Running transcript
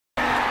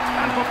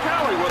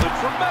Papali with a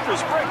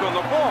tremendous break on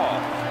the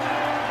ball.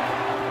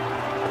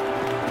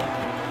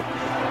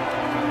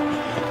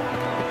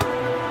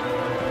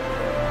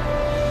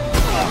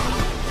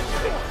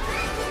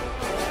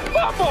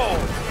 Bubble!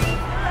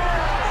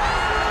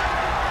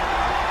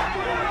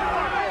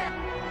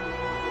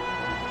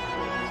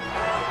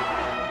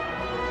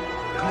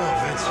 Come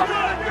on, Vince.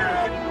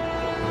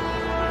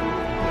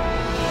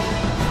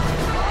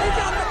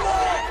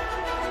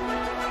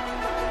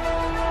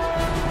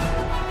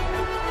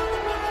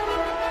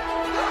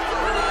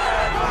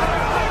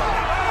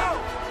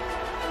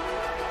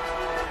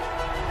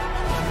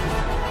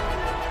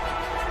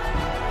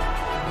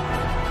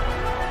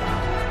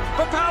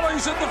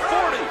 Papali's at the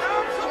 40,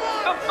 the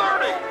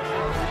 30,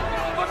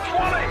 the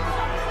 20,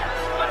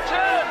 the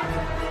 10.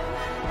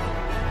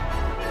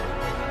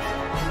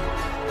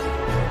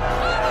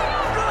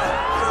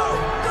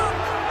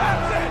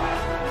 That's it.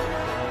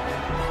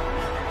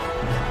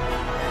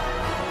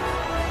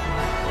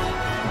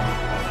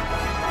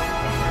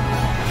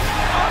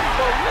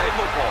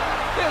 Unbelievable.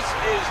 This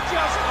is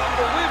just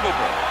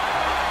unbelievable.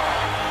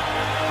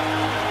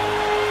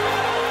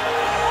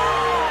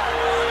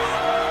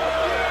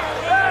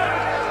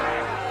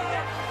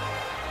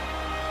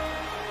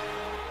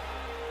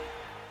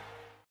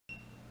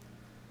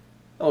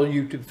 Hello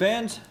YouTube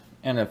fans,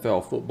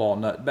 NFL Football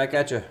Nut back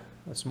at you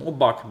with some more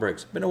box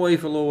breaks. Been away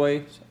for a little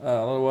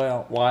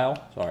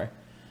while. Sorry,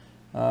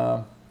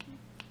 a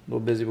little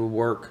busy with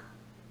work.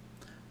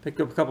 Picked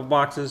up a couple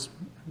boxes.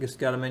 I guess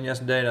got them in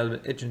yesterday, and I've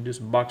been itching to do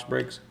some box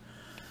breaks.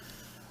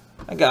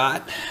 I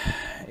got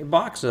a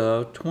box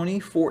of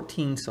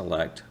 2014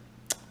 Select.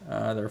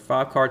 There are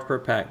 5 cards per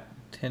pack,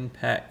 10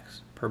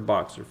 packs per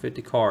box, or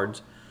 50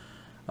 cards.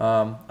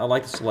 I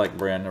like the Select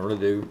brand, I really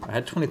do. I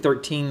had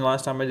 2013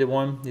 last time I did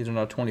one. These are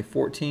now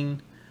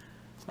 2014.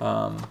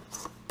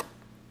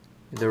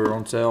 They were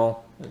on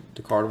sale at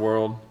the Card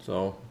World,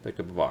 so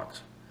picked up a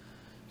box.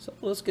 So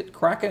let's get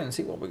cracking and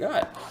see what we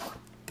got.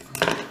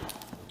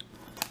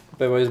 Hope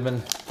everybody's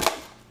been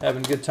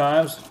having good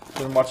times.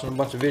 Been watching a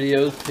bunch of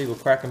videos, people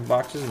cracking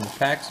boxes and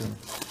packs, and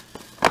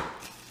I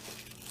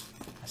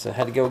said I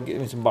had to go get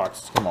me some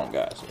boxes. Come on,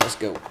 guys, let's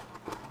go.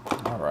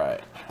 All right.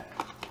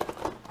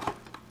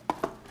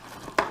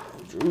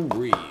 Drew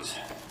Brees.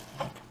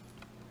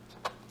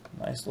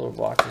 Nice little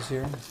boxes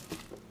here.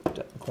 Put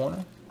that in the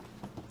corner.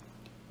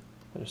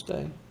 Better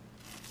stay.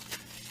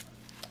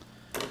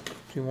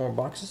 2 more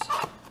boxes.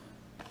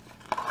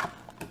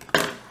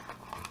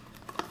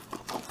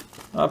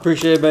 I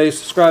appreciate everybody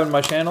subscribing to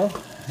my channel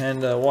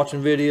and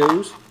watching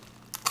videos.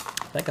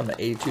 I think I'm at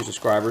 82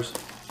 subscribers.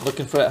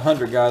 Looking for that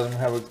 100, guys. I'm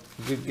going to have a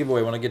good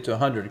giveaway when I get to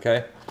 100,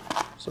 okay?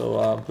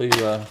 So please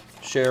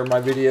share my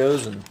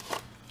videos and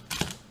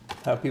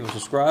have people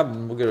subscribe,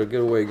 and we'll get a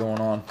giveaway going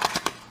on.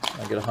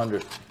 I get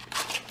 100.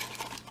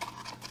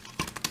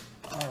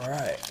 All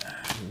right,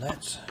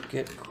 let's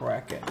get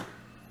cracking.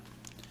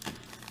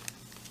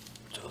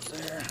 So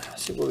there,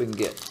 let's see what we can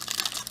get.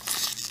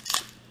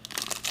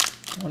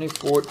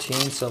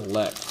 2014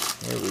 Select.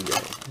 Here we go.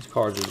 These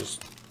cards are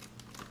just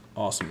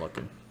awesome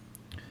looking.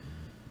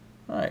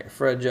 All right,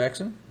 Fred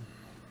Jackson.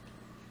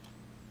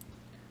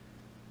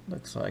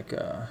 Looks like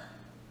it's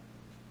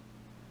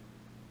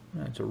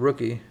a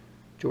rookie.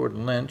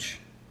 Jordan Lynch.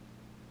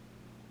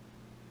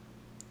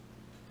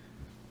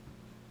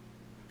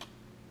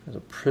 There's a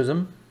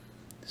Prism.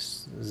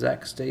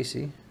 Zach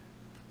Stacy.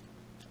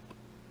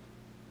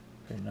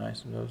 Very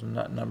nice. Those are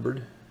not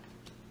numbered.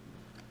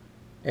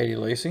 Eddie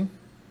Lacy.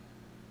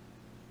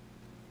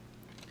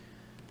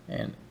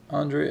 And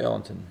Andre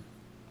Ellington.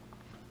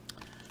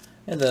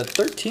 And the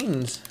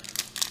 13s,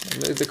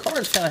 the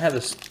cards kind of have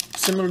this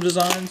similar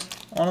designs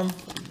on them,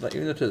 like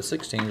even up to the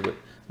 16s, but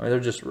I mean, they're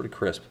just really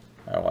crisp.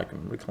 I like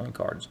them, really clean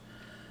cards.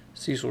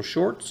 Cecil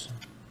Shorts,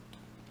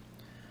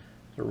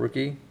 the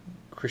rookie,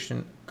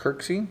 Christian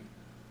Kirksey,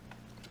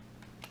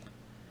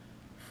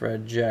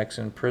 Fred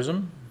Jackson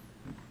Prism,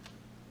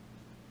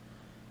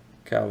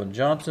 Calvin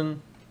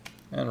Johnson,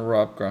 and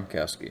Rob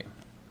Gronkowski.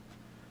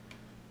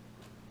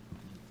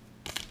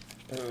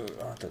 Oh, I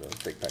thought that was a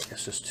big pack.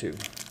 That's just 2.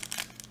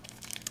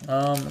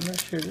 I'm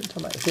not sure. It didn't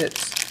talk about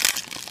hits.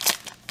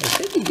 I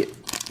think you get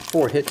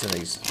 4 hits in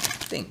these.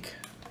 I think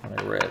when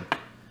I read.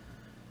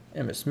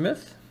 Emmitt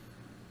Smith,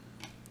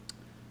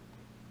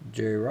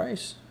 Jerry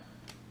Rice,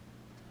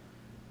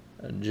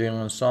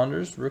 Jalen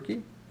Saunders,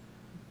 rookie.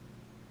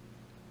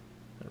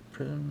 A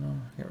Prism? No,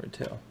 I can't really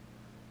tell.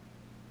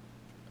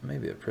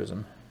 Maybe a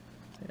Prism.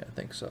 Yeah, I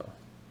think so.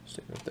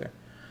 Stick it up there.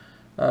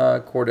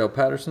 Cordell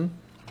Patterson,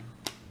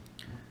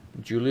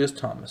 Julius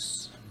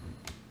Thomas.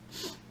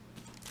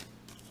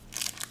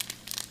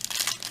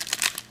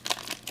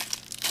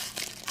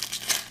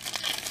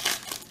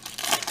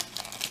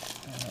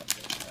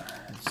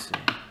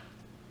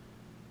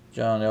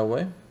 John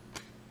Elway,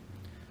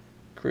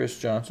 Chris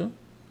Johnson.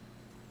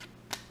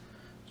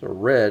 So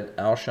red,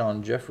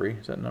 Alshon Jeffrey.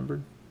 Is that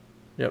numbered?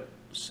 Yep,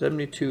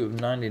 72 of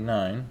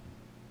 99.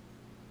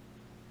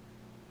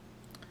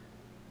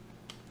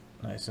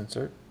 Nice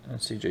insert.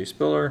 And C.J.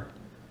 Spiller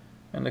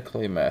and the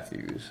Clay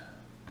Matthews.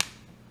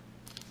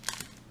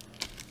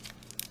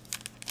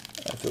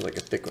 I feel like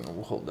a thick one.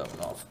 We'll hold that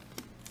one off.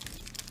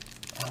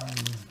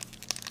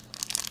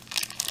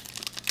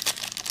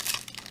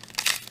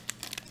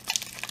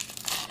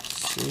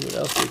 See what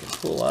else we can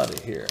pull out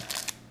of here.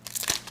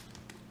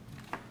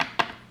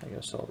 I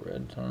guess all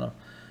red. I don't know.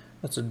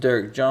 That's a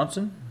Derek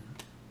Johnson.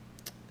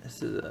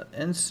 This is an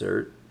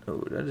insert.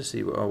 Oh, did I just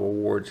see? Oh,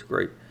 awards.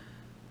 Great.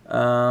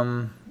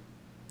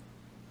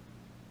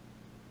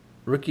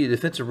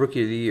 Defensive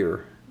Rookie of the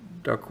Year,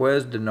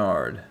 Darqueze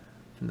Dennard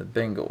from the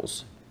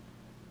Bengals.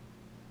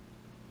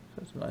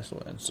 That's a nice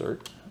little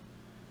insert.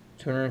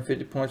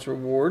 250 points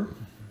reward.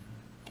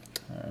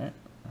 All right,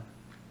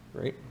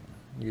 great.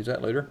 Use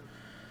that later.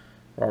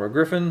 Robert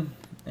Griffin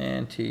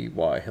and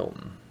T.Y.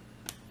 Hilton.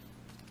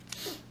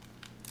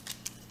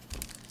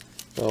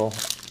 So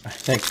I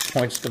think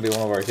points is gonna be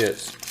one of our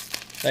hits.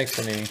 Thanks,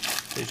 Panini.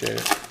 Appreciate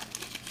it.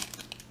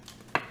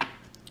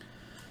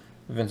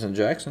 Vincent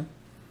Jackson.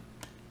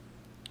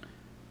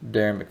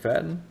 Darren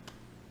McFadden,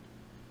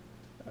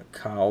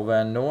 Kyle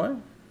Van Noy,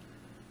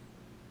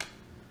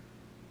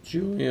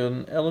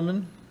 Julian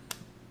Edelman,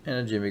 and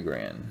a Jimmy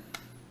Graham.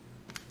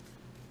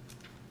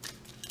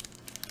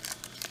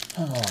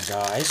 Come on,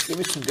 guys, give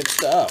me some good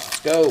stuff. Let's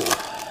go.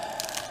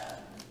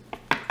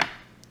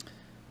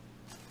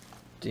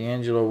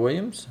 D'Angelo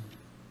Williams,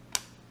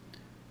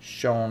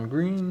 Sean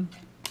Green,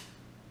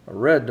 a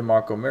red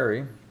DeMarco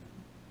Murray.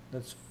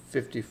 That's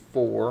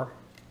 54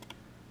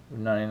 of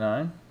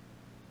 99.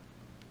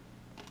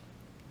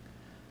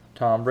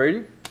 Tom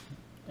Brady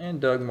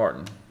and Doug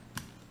Martin.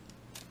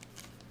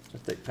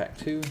 Let's take pack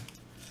 2.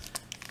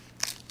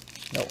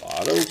 No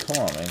auto?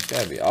 Come on, man. It's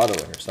got to be auto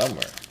in here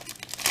somewhere.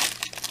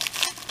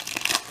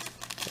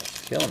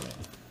 That's killing me.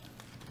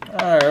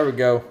 Alright, there we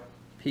go.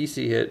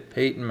 PC hit.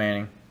 Peyton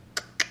Manning.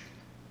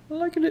 I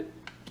like it.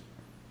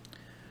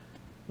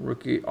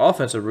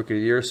 Offensive Rookie of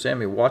the Year,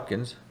 Sammy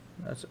Watkins.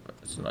 That's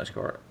a nice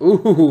card.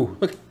 Ooh,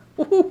 look.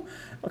 Ooh.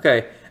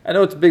 Okay, I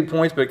know it's big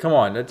points, but come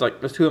on. That's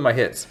 2 of my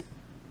hits.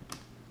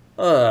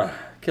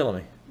 Killing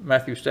me.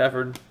 Matthew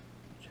Stafford,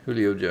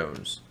 Julio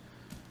Jones.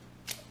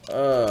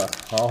 Well,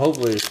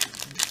 hopefully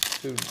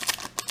two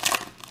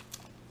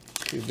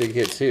big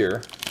hits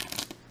here.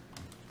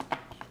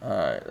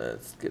 Alright,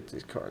 let's get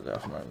these cards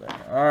out from over there.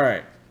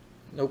 Alright.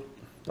 Nope,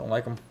 don't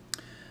like them.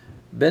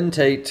 Ben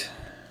Tate,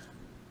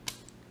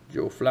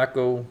 Joe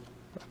Flacco,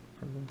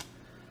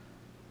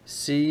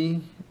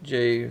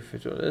 C.J.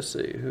 Fitzgerald. Let's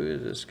see, who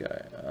is this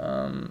guy?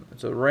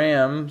 It's a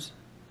Rams.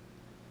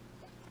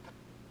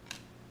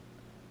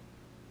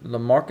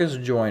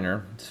 LaMarcus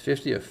Joyner. It's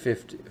 50 of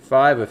 50.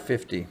 5 of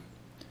 50.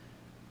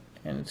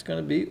 And it's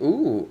going to be,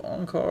 ooh,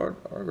 on-card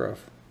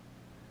autograph.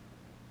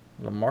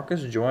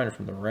 LaMarcus Joyner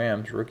from the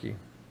Rams, rookie.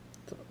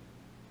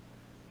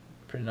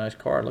 Pretty nice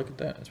card. Look at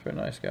that. It's pretty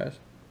nice, guys.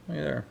 Look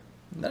at there.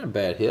 Not a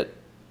bad hit.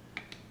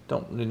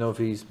 Don't really know if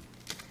he's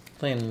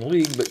playing in the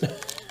league, but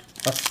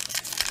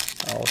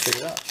I'll check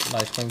it out.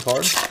 Nice clean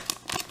card.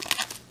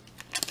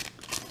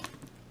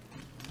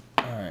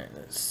 Alright,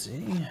 let's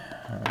see.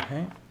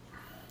 Okay.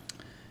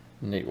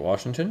 Nate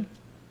Washington.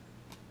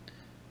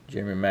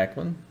 Jeremy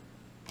Maclin.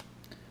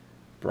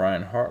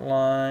 Brian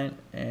Hartline.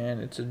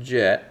 And it's a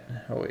Jet.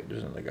 Oh, wait,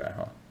 there's another guy,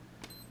 huh?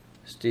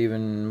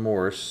 Stephen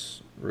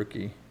Morris,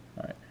 rookie.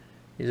 Alright.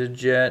 He's a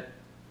Jet.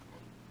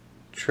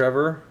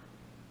 Trevor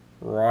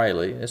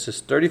Riley. This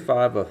is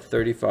 35 of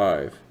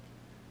 35.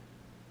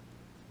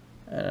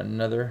 And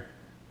another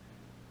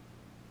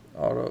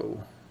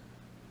auto.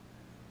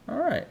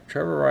 Alright,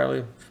 Trevor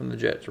Riley from the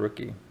Jets,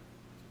 rookie.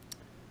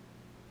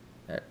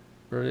 That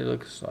really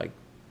looks like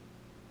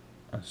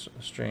a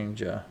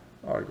strange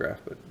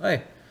autograph, but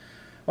hey.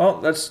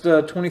 Well, that's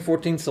the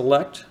 2014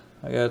 Select.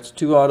 I got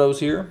 2 autos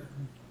here.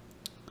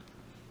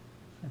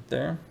 Right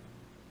there.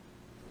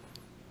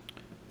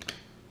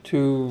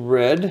 2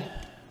 red,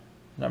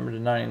 numbered to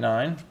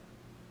 99.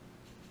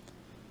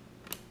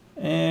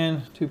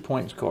 And 2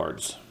 points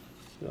cards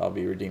that I'll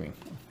be redeeming.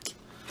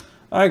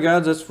 Alright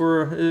guys, that's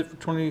for it for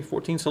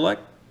 2014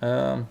 Select.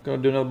 Going to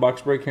do another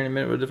box break here in a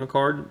minute with a different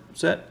card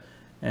set.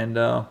 And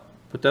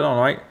put that on,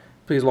 alright?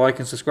 Please like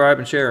and subscribe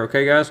and share,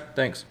 okay guys?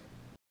 Thanks.